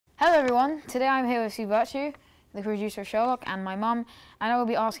Hello everyone, today I'm here with Sue Vertue, the producer of Sherlock, and my mum, and I will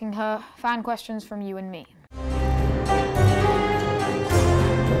be asking her fan questions from you and me.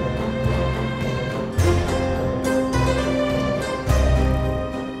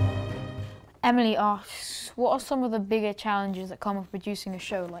 Emily asks, what are some of the bigger challenges that come with producing a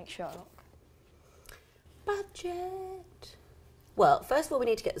show like Sherlock? Budget. Well, first of all, we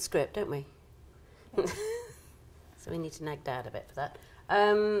need to get the script, don't we? So we need to nag Dad a bit for that.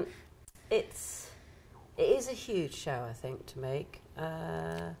 It is a huge show, I think, to make,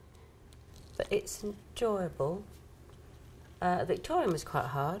 but it's enjoyable. Victorian was quite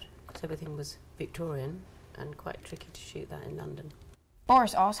hard, because everything was Victorian, and quite tricky to shoot that in London.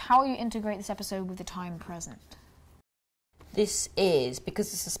 Boris asks, how will you integrate this episode with the time present? This is,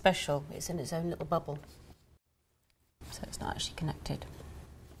 because it's a special, it's in its own little bubble, so it's not actually connected.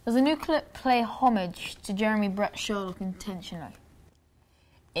 Does the new clip play homage to Jeremy Brett's Sherlock intentionally?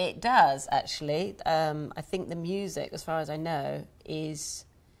 It does, actually. I think the music, as far as I know, is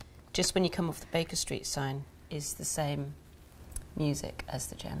just when you come off the Baker Street sign, is the same music as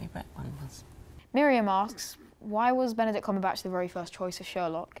the Jeremy Brett one was. Miriam asks, why was Benedict Cumberbatch the very first choice of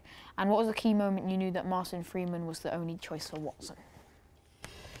Sherlock? And what was the key moment you knew that Martin Freeman was the only choice for Watson?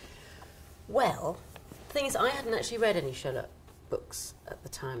 Well, the thing is, I hadn't actually read any Sherlock books at the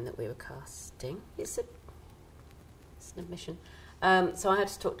time that we were casting. It's an admission. So I had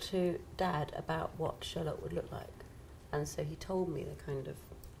to talk to Dad about what Sherlock would look like. And so he told me the kind of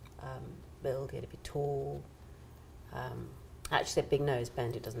build. He had to be tall. Actually, a big nose.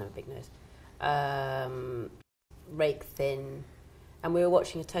 Benedict doesn't have a big nose. Rake thin. And we were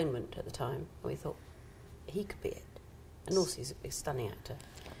watching Atonement at the time, and we thought, he could be it. And also, he's a stunning actor.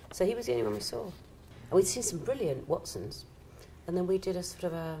 So he was the only one we saw. And we'd seen some brilliant Watsons. And then we did a sort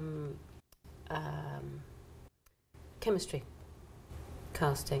of chemistry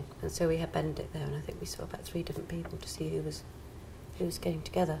casting, and so we had Benedict there, and I think we saw about 3 different people to see who was getting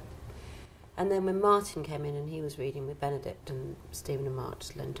together. And then when Martin came in and he was reading with Benedict, and Stephen and Mark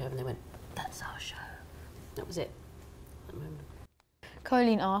just leaned over and they went, "That's our show." That was it. That moment.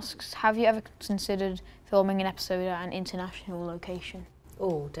 Colleen asks, have you ever considered filming an episode at an international location?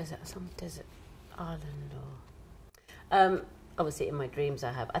 Oh, some desert island, or obviously in my dreams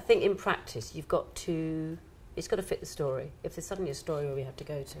I have. I think in practice you've got to. It's got to fit the story. If there's suddenly a story where we have to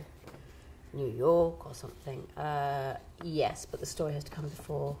go to New York or something, yes, but the story has to come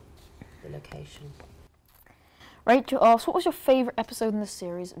before the location. Rachel asks, what was your favourite episode in the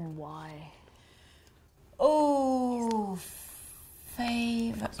series and why? Oh,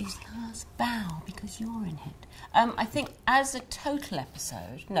 favourite is Last Bow, because you're in it. I think as a total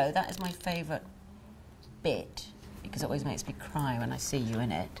episode, no, that is my favourite bit, because it always makes me cry when I see you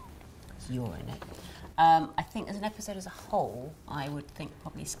in it, because you're in it. I think as an episode as a whole, I would think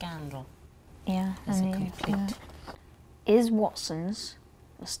probably Scandal. Yeah, as a complete. Yeah. Is Watson's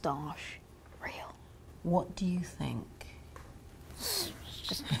moustache real? What do you think?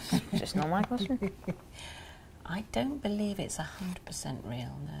 Just not my question. I don't believe it's 100%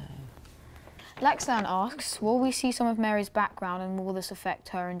 real, no. Lexan asks, will we see some of Mary's background and will this affect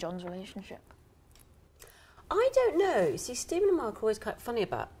her and John's relationship? I don't know. You see, Stephen and Mark are always quite funny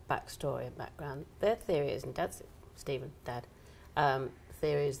about backstory and background. Their theory is, and Dad's, Dad,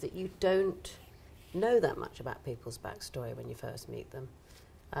 theory is that you don't know that much about people's backstory when you first meet them.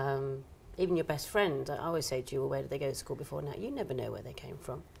 Even your best friend, I always say to you, well, where did they go to school before now? You never know where they came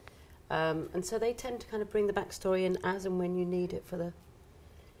from. And so they tend to kind of bring the backstory in as and when you need it for the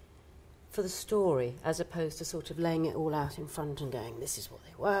story, as opposed to sort of laying it all out in front and going, this is what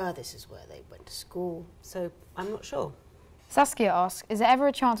they were, this is where they went to school. So I'm not sure. Saskia asks, is there ever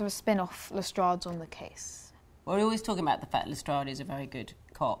a chance of a spin-off Lestrade's on the case? Well, we're always talking about the fact Lestrade is a very good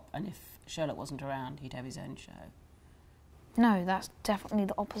cop, and if Sherlock wasn't around, he'd have his own show. No, that's definitely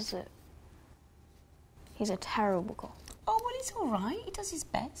the opposite. He's a terrible cop. Oh, well, he's all right. He does his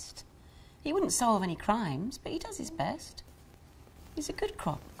best. He wouldn't solve any crimes, but he does his best. He's a good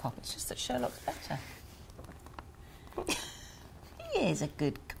cop. It's just that Sherlock's better. He is a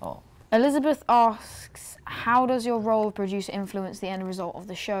good cop. Elizabeth asks, how does your role of producer influence the end result of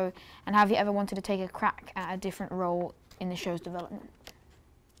the show? And have you ever wanted to take a crack at a different role in the show's development?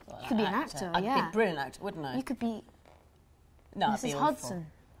 Well, you could be an actor, I'd yeah. be a brilliant actor, wouldn't I? You could be Mrs. Hudson.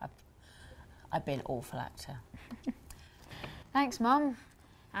 I'd be an awful actor. Thanks, Mum.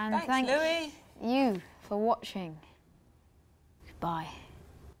 And thanks Louis. you for watching. Goodbye.